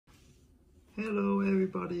Hello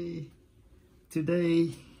everybody.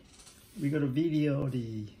 Today we got a video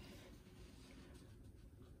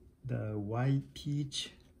the white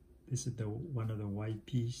peach. This is the one of the white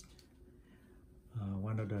peach.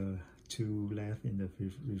 One of the two left in the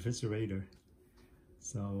refrigerator.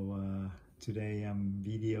 So today I'm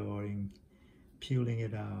videoing peeling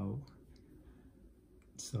it out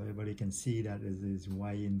so everybody can see that it is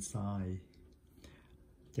white inside.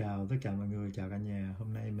 Chào tất cả mọi người, chào cả nhà.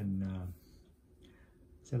 Hôm nay mình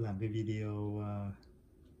sẽ làm cái video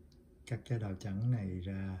cắt trái đào trắng này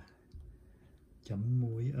ra, chấm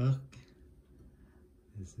muối ớt.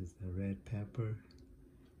 This is the red pepper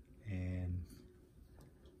and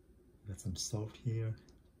got some salt here.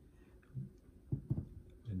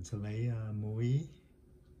 Mình sẽ lấy muối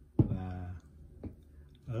và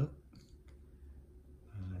ớt,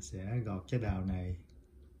 sẽ gọt trái đào này,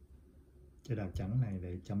 trái đào trắng này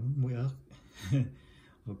để chấm muối ớt.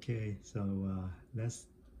 Okay, so let's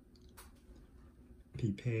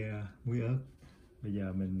prepare muối ớt. Bây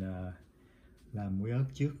giờ mình làm muối ớt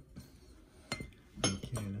trước.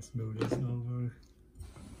 Okay, let's move this over.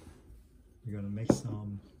 We're gonna make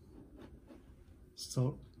some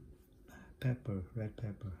salt, pepper, red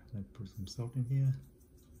pepper. Let's put some salt in here.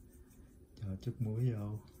 Cho chút muối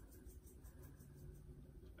vô.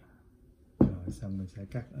 Rồi xong mình sẽ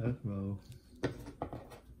cắt ớt vô.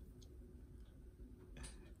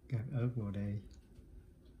 Cắt ớt vào đây.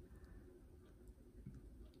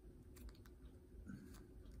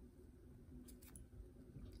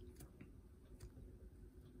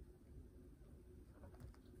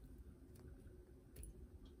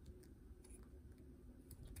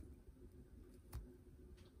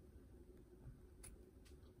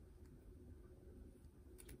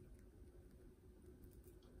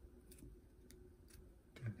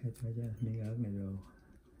 Cắt hết mấy cái miếng ớt này rồi.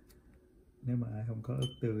 Nếu mà ai không có ớt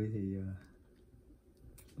tươi thì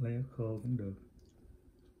lấy ớt khô cũng được.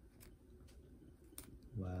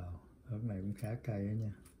 Wow, ớt này cũng khá cay đó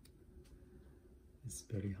nha. It's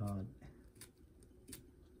very hot.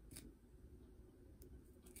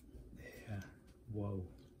 Yeah, wow.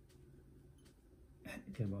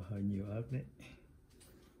 Cái bỏ hơi nhiều ớt đấy.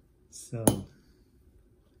 So,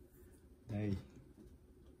 đây.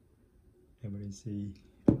 Everybody see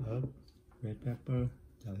ớt, red pepper.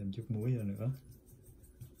 Cho thêm chút muối vào nữa.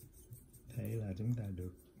 Thế là chúng ta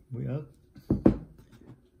được muối ớt.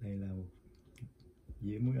 Đây là một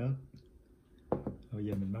dĩa muối ớt. Bây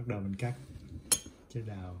giờ mình bắt đầu mình cắt trái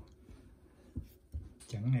đào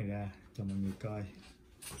trắng này ra cho mọi người coi.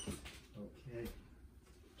 Ok,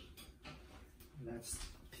 let's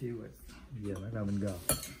peel it. Bây giờ bắt đầu mình gọt.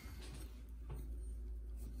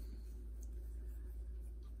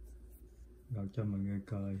 Gọt cho mọi người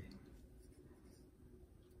coi.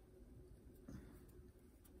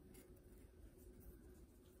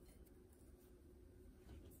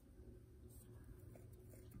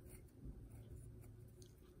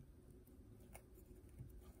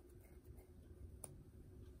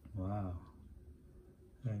 Wow,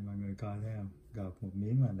 đây mọi người coi thấy không, gọt một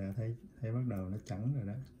miếng mà đã thấy bắt đầu nó trắng rồi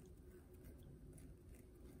đó.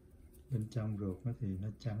 Bên trong ruột nó thì nó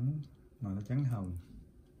trắng, mà nó trắng hồng.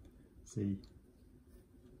 See,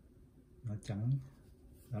 nó trắng,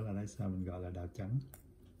 đó là tại sao mình gọi là đào trắng.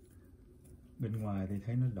 Bên ngoài thì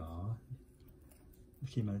thấy nó đỏ,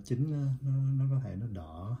 khi mà chín nó có thể nó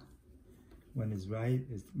đỏ. When it's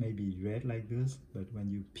ripe, it may be red like this, but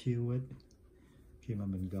when you peel it, khi mà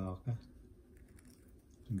mình gọt á,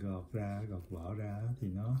 gọt vỏ ra thì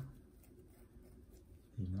nó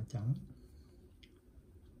trắng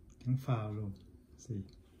phao luôn. See,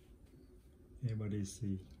 everybody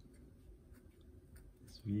see,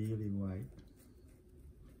 it's really white.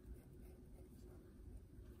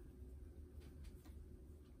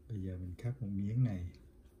 Bây giờ mình cắt một miếng này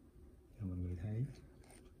cho mọi người thấy.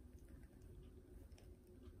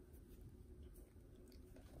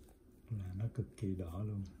 Là nó cực kỳ đỏ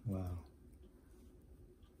luôn. Wow,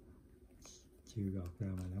 chưa gọt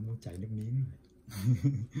ra mà nó muốn chảy nước miếng rồi.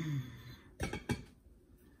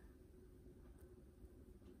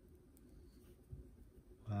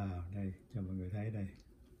 Wow, đây cho mọi người thấy đây.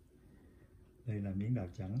 Đây là miếng đào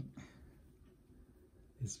trắng.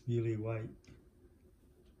 It's really white.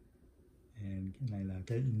 And cái này là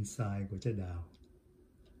cái inside của trái đào.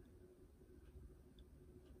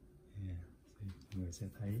 Yeah, mọi người sẽ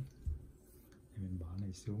thấy. Thì mình bỏ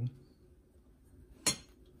này xuống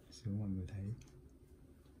mọi người thấy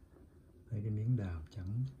cái miếng đào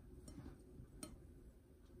trắng.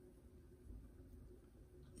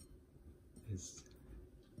 It's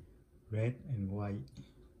red and white.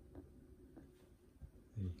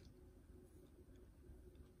 Thì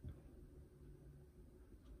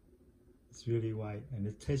It's really white and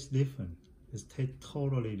it tastes different. It tastes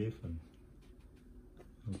totally different.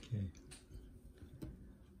 Okay.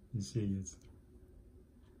 You see it's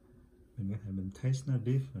mình taste nó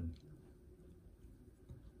different.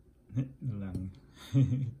 Lần.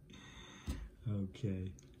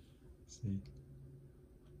 Okay. See.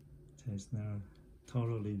 Taste now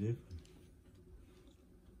totally different.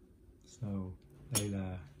 So đây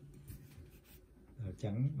là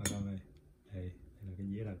trắng bà con ơi. Đây là cái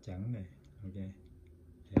dĩa đào trắng này. Ok.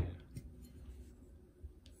 Yeah.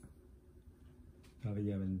 Rồi bây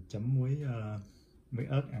giờ mình chấm muối muối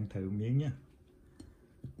ớt ăn thử miếng nhé.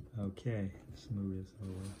 Ok, smooth it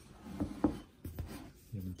over.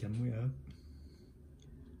 Giờ mình chấm muối ớt.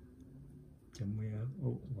 Chấm muối ớt.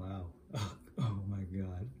 Oh wow. Oh my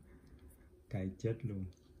god. Cay chết luôn.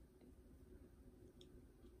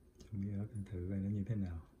 Chấm muối ớt ăn thử coi nó như thế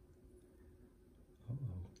nào.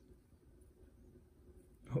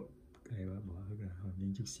 Đây bỏ ớt ra, hồi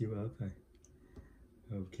miếng chút xíu ớt thôi.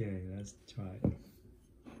 Ok, let's try it.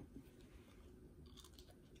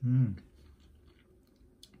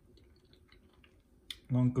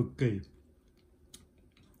 Ngon cực kỳ.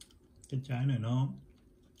 Cái trái này nó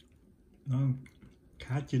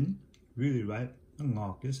khá chín, really right. Nó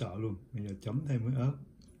ngọt dễ sợ luôn. Bây giờ chấm thêm muối ớt.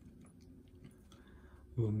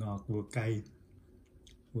 Vừa ngọt vừa cay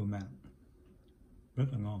vừa mặn, rất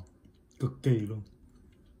là ngon, cực kỳ luôn.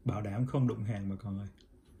 Bảo đảm không đụng hàng mà con ơi.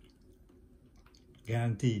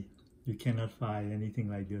 Guarantee you cannot find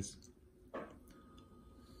anything like this.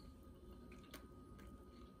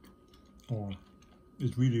 Oh,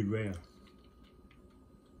 it's really rare.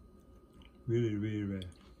 Really, really rare.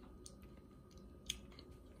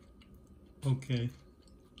 Okay.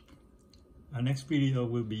 Our next video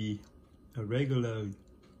will be a regular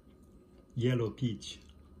yellow peach.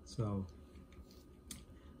 So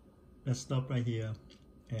let's stop right here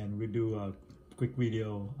and we'll do a quick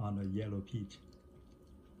video on a yellow peach.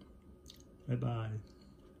 Bye bye.